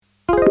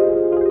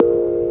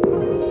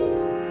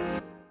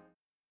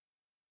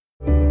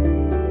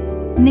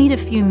Need a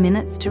few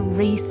minutes to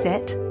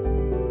reset?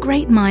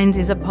 Great Minds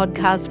is a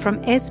podcast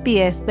from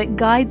SBS that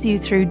guides you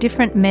through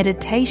different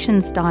meditation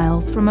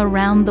styles from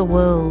around the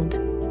world.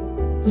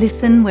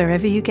 Listen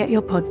wherever you get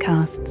your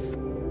podcasts.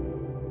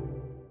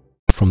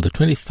 From the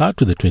 23rd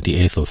to the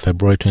 28th of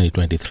February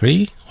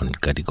 2023, on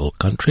Gadigal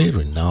country,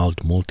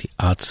 renowned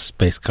multi-arts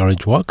space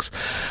carriage works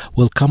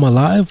will come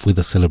alive with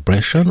a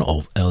celebration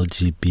of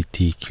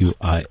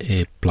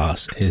LGBTQIA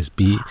plus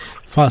SB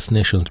First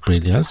Nations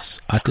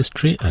brilliance,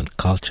 artistry and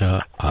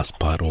culture as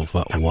part of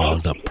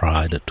World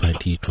Pride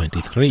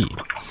 2023.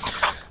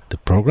 The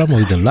program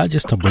will be the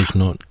largest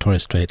Aboriginal,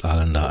 Torres Strait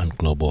Islander and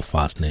Global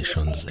First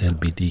Nations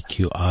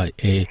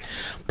LGBTQIA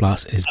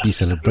plus SB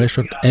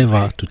celebration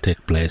ever to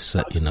take place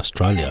in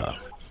Australia.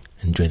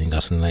 And joining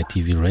us on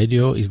NITV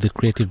Radio is the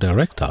creative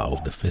director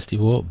of the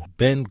festival,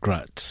 Ben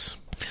Gratz.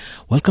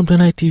 Welcome to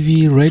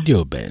NITV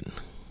Radio, Ben.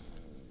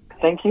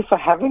 Thank you for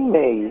having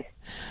me.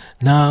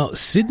 Now,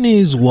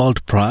 Sydney's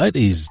World Pride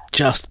is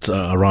just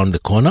around the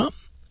corner,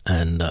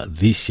 and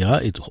this year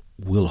it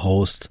will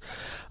host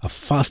a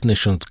First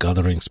Nations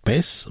gathering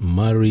space,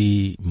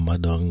 Mari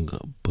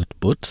Madang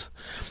Butbut.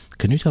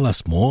 Can you tell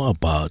us more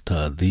about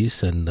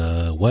this and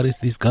what is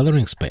this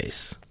gathering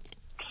space?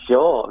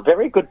 Sure.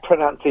 Very good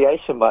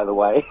pronunciation, by the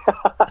way.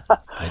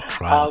 I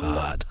tried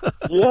hard.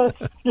 Yes.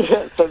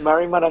 So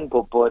Mari Madang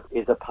Butbut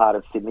is a part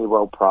of Sydney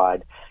World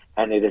Pride,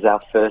 and it is our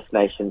First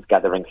Nations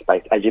gathering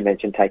space, as you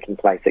mentioned, taking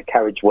place at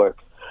Carriage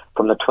Works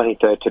from the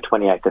 23rd to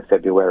 28th of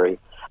February.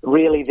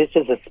 Really, this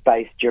is a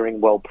space during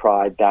World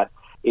Pride that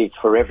is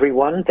for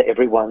everyone.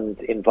 Everyone's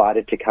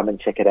invited to come and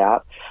check it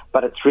out,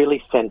 but it's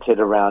really centred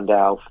around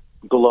our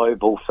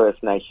global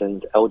First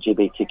Nations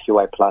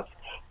LGBTQA plus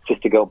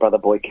sister girl brother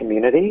boy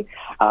community.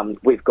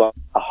 We've got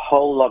a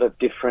whole lot of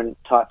different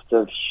types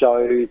of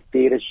shows,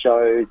 theatre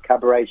shows,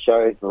 cabaret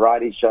shows,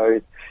 variety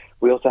shows.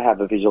 We also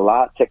have a visual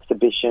arts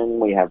exhibition.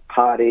 We have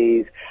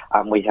parties.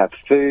 We have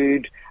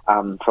food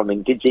from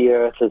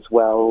Indigenous as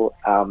well.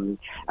 And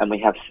we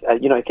have,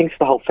 things for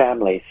the whole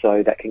family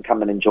so that can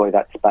come and enjoy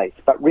that space.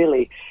 But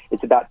really,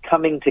 it's about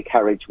coming to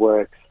Carriage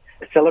Works,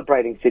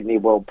 celebrating Sydney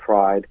World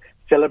Pride,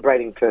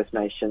 celebrating First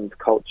Nations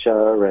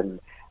culture and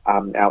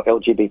our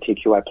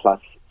LGBTQI plus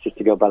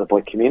sister girl brother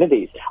boy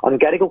communities on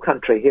Gadigal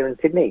country here in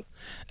Sydney.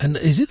 And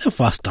is it the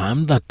first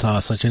time that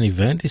such an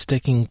event is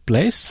taking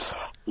place?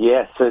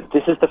 Yes, so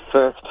this is the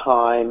first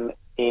time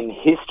in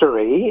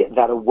history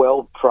that a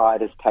World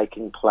Pride is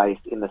taking place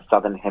in the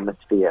Southern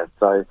Hemisphere.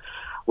 So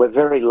we're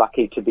very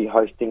lucky to be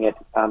hosting it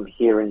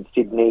here in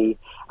Sydney.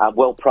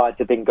 World Prides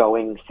have been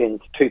going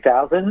since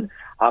 2000,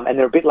 and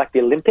they're a bit like the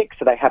Olympics,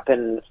 so they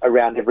happen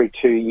around every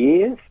 2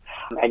 years,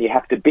 and you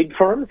have to bid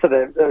for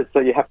them. So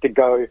you have to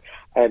go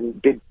and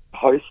bid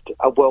host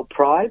a World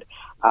Pride,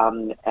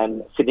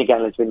 and Sydney Gay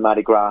Lesbian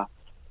Mardi Gras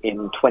in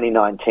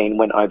 2019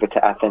 went over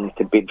to Athens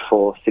to bid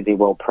for Sydney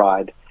World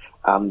Pride.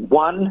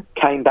 One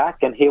came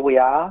back, and here we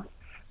are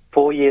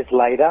 4 years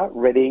later,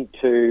 ready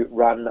to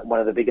run one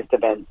of the biggest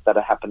events that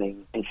are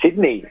happening in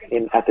Sydney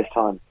at this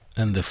time.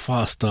 And the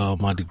first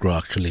Mardi Gras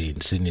actually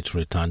in Sydney to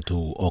return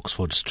to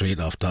Oxford Street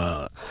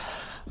after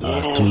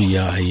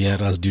 2-year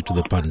hiatus due to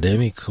the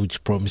pandemic,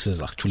 which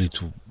promises actually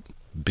to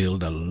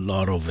build a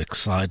lot of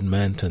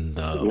excitement and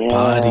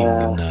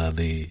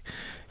partying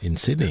in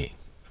Sydney.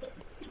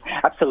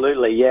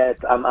 Absolutely, yeah.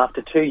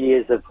 After 2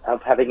 years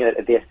of having it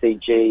at the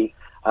SCG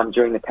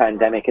during the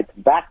pandemic, it's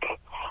back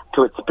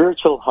to its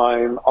spiritual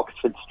home,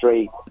 Oxford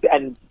Street,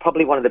 and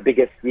probably one of the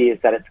biggest years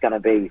that it's going to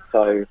be.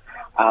 So,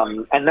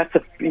 and that's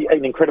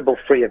an incredible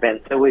free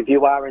event. So if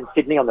you are in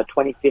Sydney on the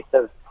 25th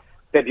of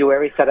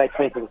February, Saturday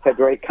 25th of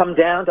February, come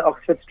down to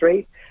Oxford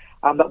Street.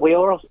 But we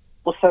are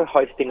also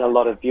hosting a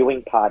lot of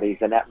viewing parties,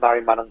 and at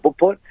Mari Madang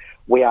Butbut,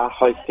 we are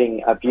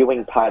hosting a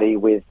viewing party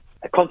with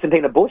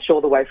Constantina Bush all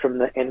the way from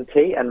the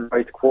NT and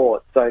Rose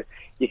Quartz. So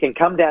you can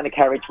come down to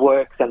Carriage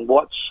Works and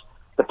watch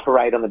the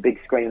parade on the big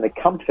screen in the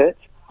comfort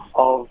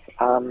of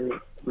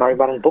Mari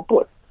Madang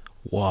Butbut.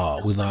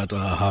 Wow, without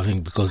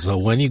because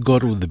when you go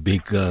to the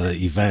big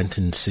event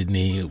in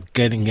Sydney,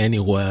 getting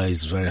anywhere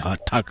is very hard.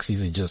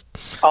 Taxis are just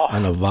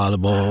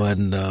unavailable.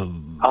 And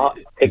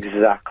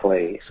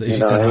exactly. So if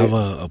you can have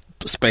a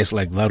space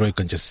like that where you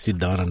can just sit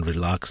down and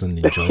relax and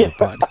enjoy the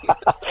party.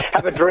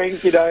 Have a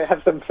drink,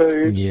 have some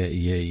food.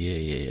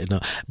 Yeah.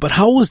 No. But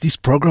how was this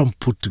program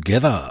put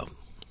together?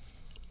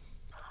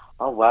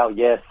 Oh, wow,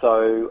 yeah.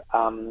 So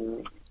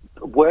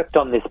worked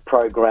on this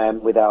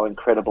program with our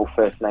incredible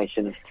First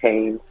Nations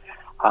team.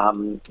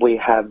 We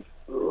have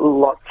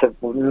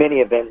many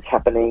events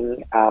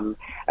happening. And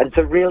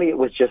so really it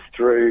was just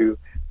through,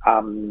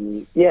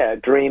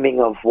 dreaming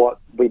of what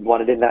we'd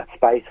wanted in that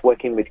space,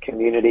 working with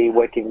community,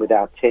 working with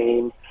our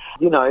team,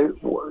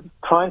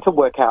 trying to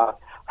work out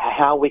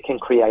how we can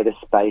create a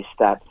space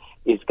that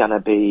is going to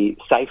be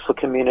safe for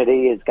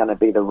community, is going to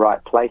be the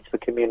right place for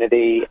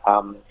community,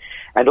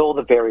 and all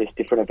the various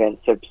different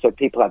events so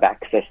people have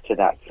access to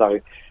that. So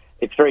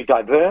it's very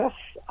diverse.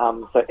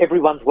 So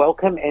everyone's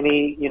welcome.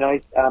 Any,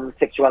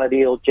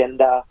 sexuality or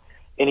gender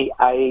any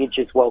age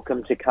is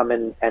welcome to come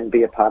and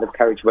be a part of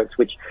Carriage Works,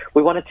 which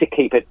we wanted to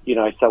keep it,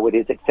 so it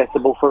is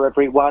accessible for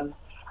everyone.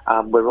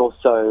 We're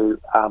also,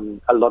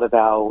 a lot of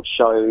our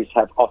shows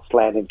have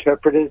Auslan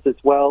interpreters as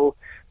well,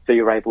 so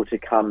you're able to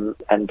come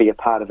and be a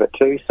part of it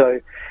too. So,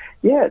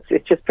 yeah,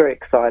 it's just very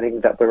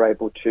exciting that we're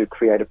able to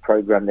create a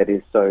program that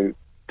is so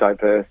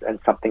diverse and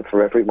something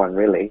for everyone,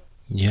 really.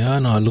 Yeah,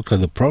 no, I looked at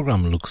the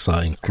program. It looks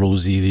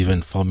inclusive,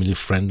 even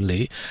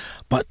family-friendly.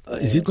 But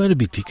is it going to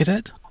be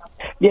ticketed?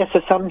 Yeah,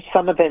 so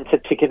some events are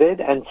ticketed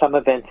and some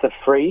events are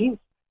free.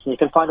 You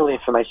can find all the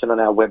information on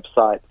our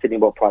website,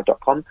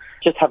 sydneyworldpride.com.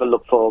 Just have a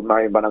look for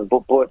Mariam Banang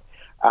Butbut.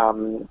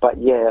 But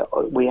yeah,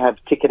 we have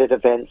ticketed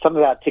events. Some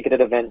of our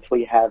ticketed events,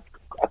 we have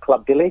a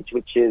Club Village,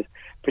 which is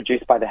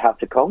produced by the House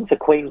of Kong. So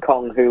Queen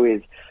Kong, who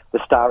is the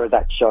star of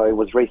that show,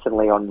 was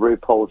recently on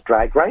RuPaul's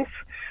Drag Race.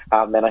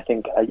 And I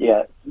think,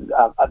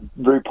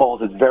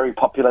 RuPaul's is very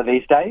popular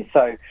these days.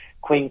 So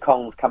Queen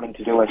Kong's coming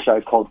to do a show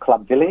called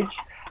Club Village.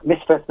 Miss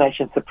First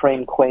Nation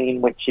Supreme Queen,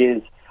 which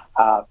is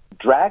a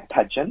drag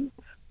pageant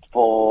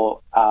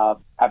for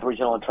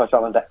Aboriginal and Torres Strait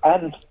Islander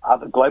and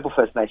other global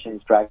First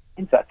Nations drag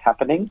queens. That's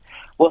happening.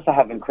 We also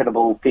have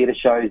incredible theatre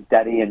shows,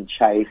 Daddy and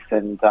Chase,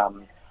 and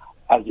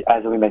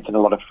as we mentioned,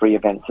 a lot of free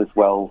events as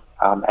well,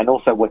 and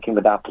also working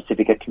with our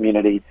Pacifica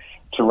community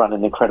to run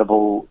an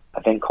incredible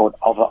event called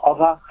Ova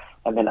Ova,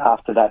 and then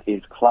after that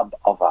is Club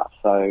Ova.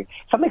 So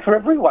something for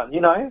everyone,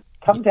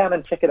 Come down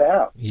and check it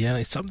out. Yeah,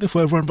 it's something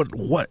for everyone. But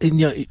what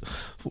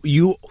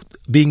you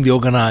being the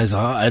organizer,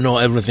 I know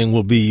everything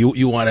will be.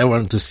 You want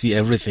everyone to see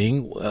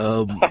everything.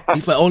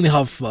 If I only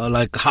have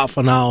half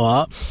an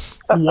hour,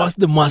 what's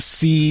the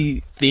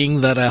must-see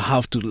thing that I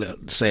have to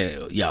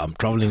say? Yeah, I'm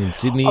traveling in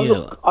Sydney.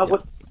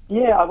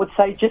 I would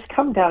say just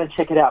come down and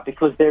check it out,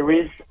 because there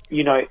is,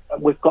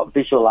 we've got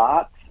visual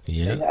arts.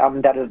 Yeah.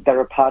 That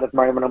are part of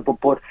Mariam Banang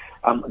Butbut.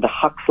 The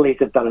Huxleys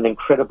have done an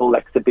incredible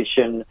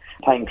exhibition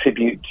paying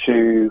tribute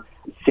to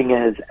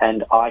singers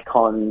and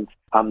icons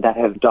that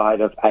have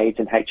died of AIDS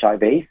and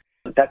HIV.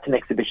 That's an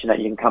exhibition that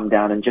you can come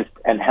down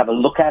and have a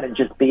look at and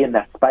just be in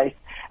that space.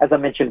 As I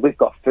mentioned, we've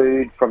got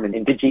food from an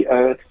Indigi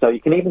Earth, so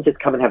you can even just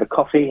come and have a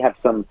coffee, have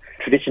some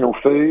traditional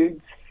foods,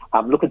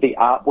 look at the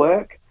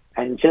artwork,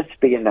 and just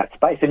be in that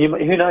space. And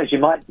who knows, you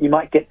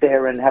might get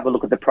there and have a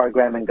look at the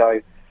program and go,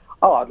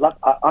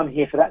 I'm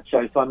here for that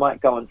show, so I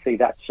might go and see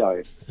that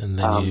show. And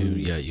then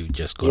you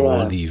just got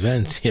all the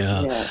events.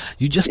 Yeah.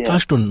 You just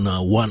touched on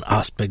one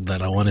aspect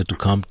that I wanted to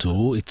come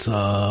to. It's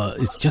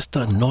just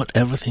not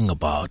everything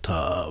about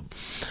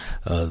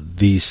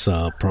this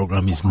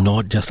program is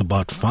not just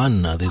about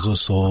fun. There's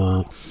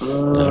also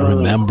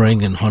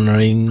remembering and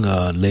honoring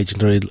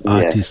legendary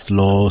artists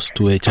lost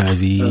to HIV,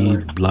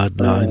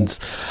 Bloodlines,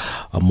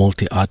 a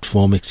multi-art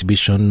form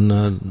exhibition,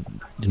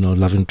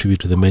 loving tribute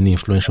to the many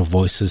influential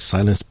voices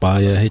silenced by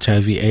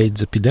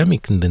HIV/AIDS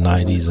epidemic in the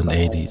 90s and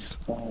 80s.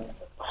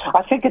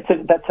 I think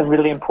that's a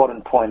really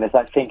important point. Is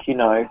I think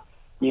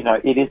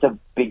it is a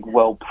big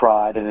World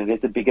Pride and it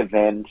is a big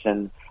event,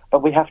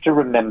 but we have to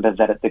remember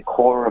that at the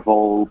core of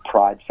all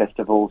Pride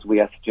festivals, we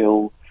are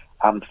still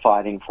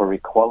fighting for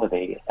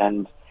equality,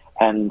 and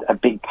a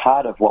big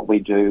part of what we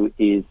do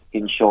is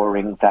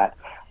ensuring that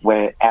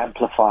we're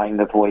amplifying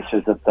the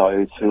voices of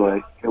those who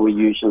are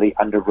usually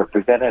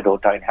underrepresented or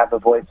don't have a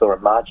voice or are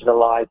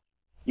marginalised.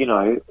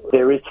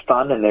 There is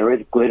fun and there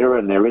is glitter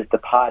and there is the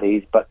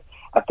parties, but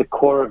at the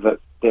core of it,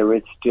 there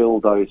is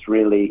still those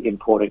really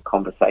important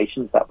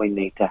conversations that we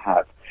need to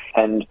have.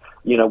 And,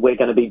 we're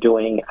going to be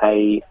doing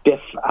a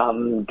deaf,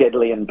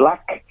 deadly and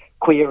black,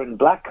 queer and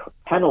black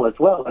panel as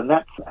well. And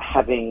that's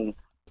having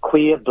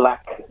queer,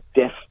 black,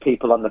 deaf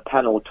people on the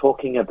panel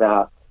talking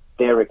about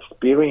their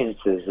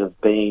experiences of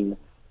being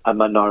a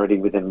minority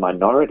within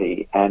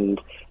minority. And,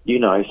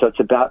 so it's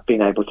about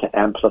being able to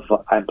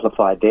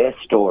amplify their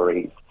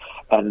stories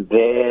and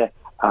their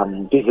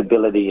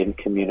visibility in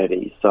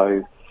community.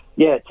 So,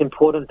 yeah, it's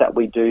important that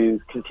we do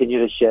continue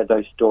to share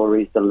those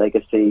stories, the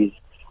legacies,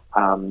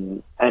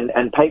 and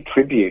pay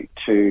tribute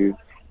to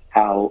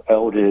our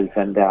elders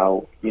and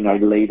our,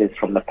 leaders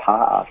from the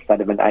past that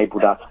have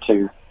enabled us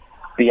to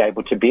be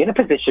able to be in a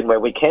position where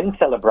we can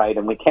celebrate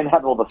and we can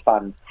have all the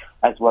fun,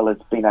 as well as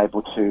being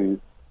able to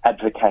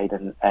advocate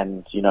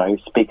and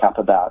speak up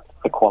about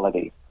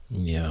equality.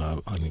 Yeah,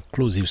 an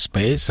inclusive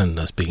space, and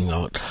speaking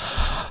out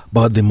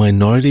about the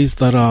minorities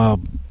that are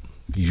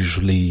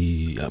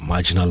usually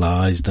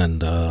marginalized and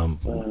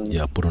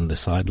put on the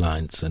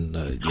sidelines, and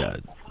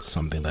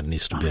something that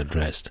needs to be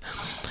addressed.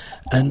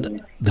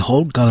 And the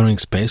whole gathering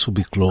space will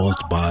be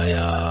closed by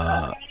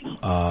a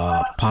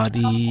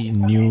party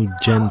new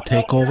gen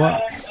takeover.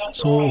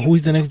 So who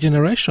is the next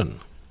generation?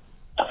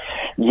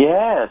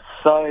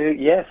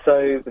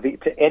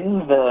 To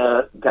end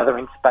the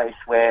gathering space,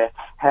 we're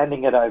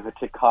handing it over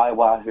to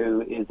Kaiwa,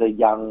 who is a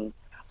young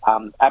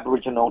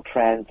Aboriginal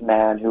trans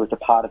man who is a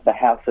part of the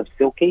House of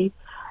Silky.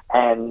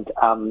 And,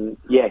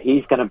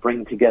 he's going to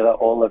bring together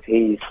all of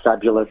his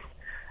fabulous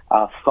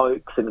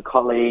folks and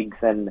colleagues,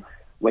 and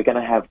we're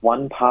going to have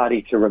one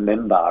party to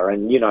remember.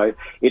 And,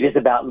 it is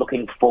about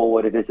looking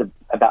forward. It is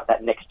about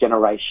that next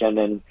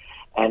generation.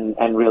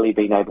 and really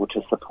being able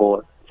to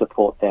support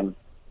them.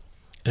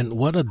 And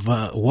what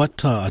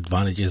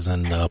advantages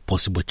and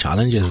possible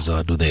challenges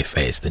do they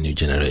face, the new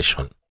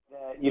generation?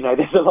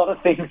 There's a lot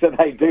of things that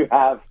they do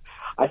have.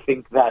 I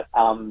think that,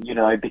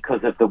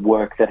 because of the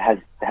work that has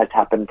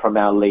happened from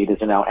our leaders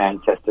and our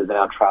ancestors and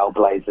our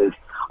trailblazers,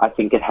 I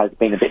think it has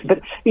been a bit.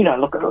 But,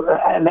 look,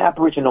 an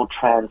Aboriginal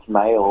trans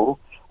male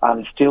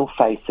still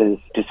faces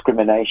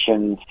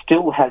discrimination,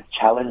 still has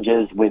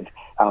challenges with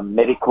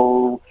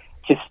medical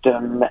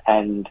system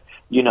and,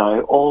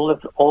 all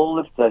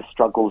of the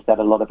struggles that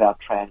a lot of our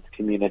trans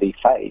community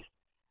face.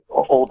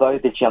 Although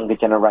this younger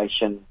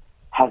generation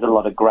has a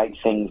lot of great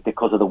things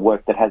because of the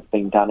work that has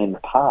been done in the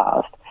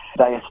past,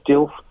 they are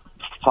still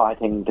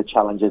fighting the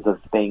challenges of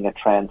being a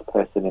trans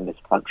person in this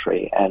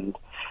country and,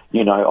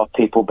 of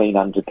people being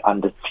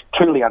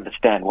truly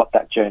understand what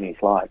that journey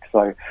is like.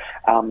 So,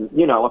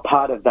 a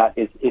part of that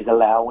is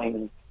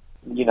allowing,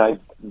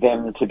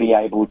 them to be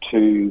able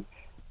to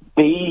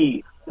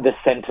be the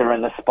centre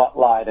and the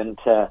spotlight and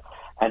to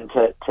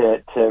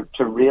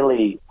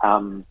really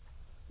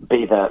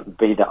be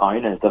the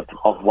owners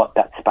of what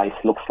that space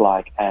looks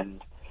like,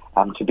 and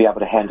to be able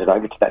to hand it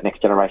over to that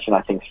next generation,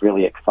 I think is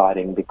really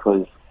exciting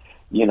because,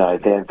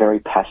 they're very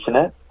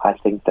passionate. I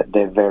think that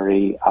they're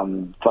very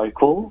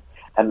vocal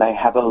and they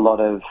have a lot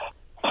of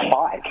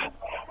fight.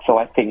 So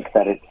I think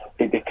that it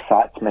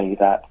excites me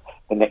that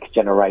the next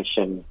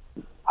generation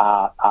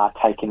are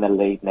taking the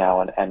lead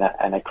now and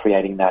are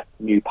creating that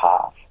new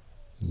path.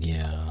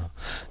 Yeah.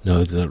 No,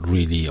 it's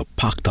really a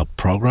packed up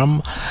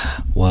program.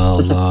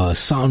 Well,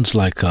 sounds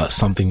like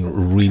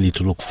something really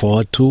to look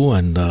forward to,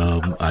 and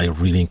I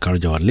really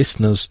encourage our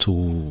listeners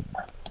to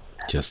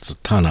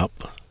just turn up,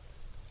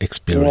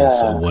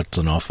 experience what's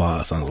on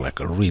offer. Sounds like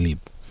a really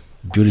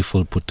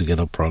beautiful put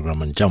together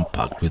program and jump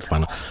packed with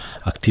fun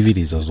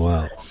activities as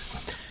well.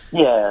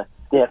 Yeah,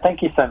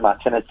 thank you so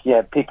much.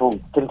 And people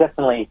can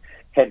definitely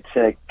head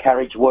to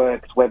Carriage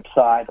Works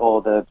website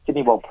or the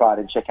Sydney World Pride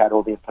and check out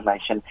all the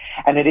information.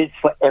 And it is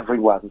for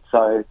everyone.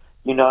 So,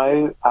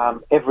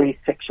 every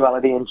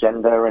sexuality and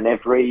gender and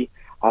every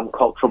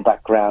cultural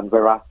background,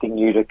 we're asking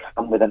you to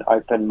come with an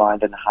open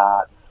mind and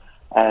heart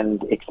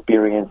and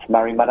experience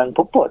Mari Marang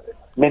Putput,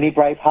 many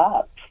brave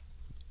hearts.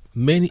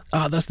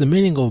 That's the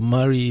meaning of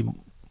Mari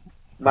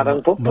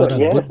Marang Putput,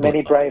 yes,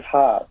 many brave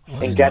hearts,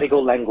 in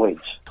Gadigal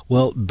language.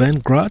 Well, Ben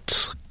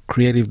Gratz,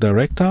 Creative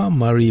Director,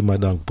 Mari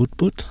Marang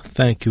Putput,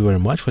 thank you very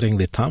much for taking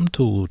the time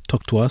to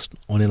talk to us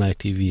on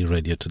NITV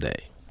Radio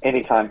today.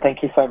 Anytime.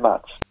 Thank you so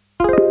much.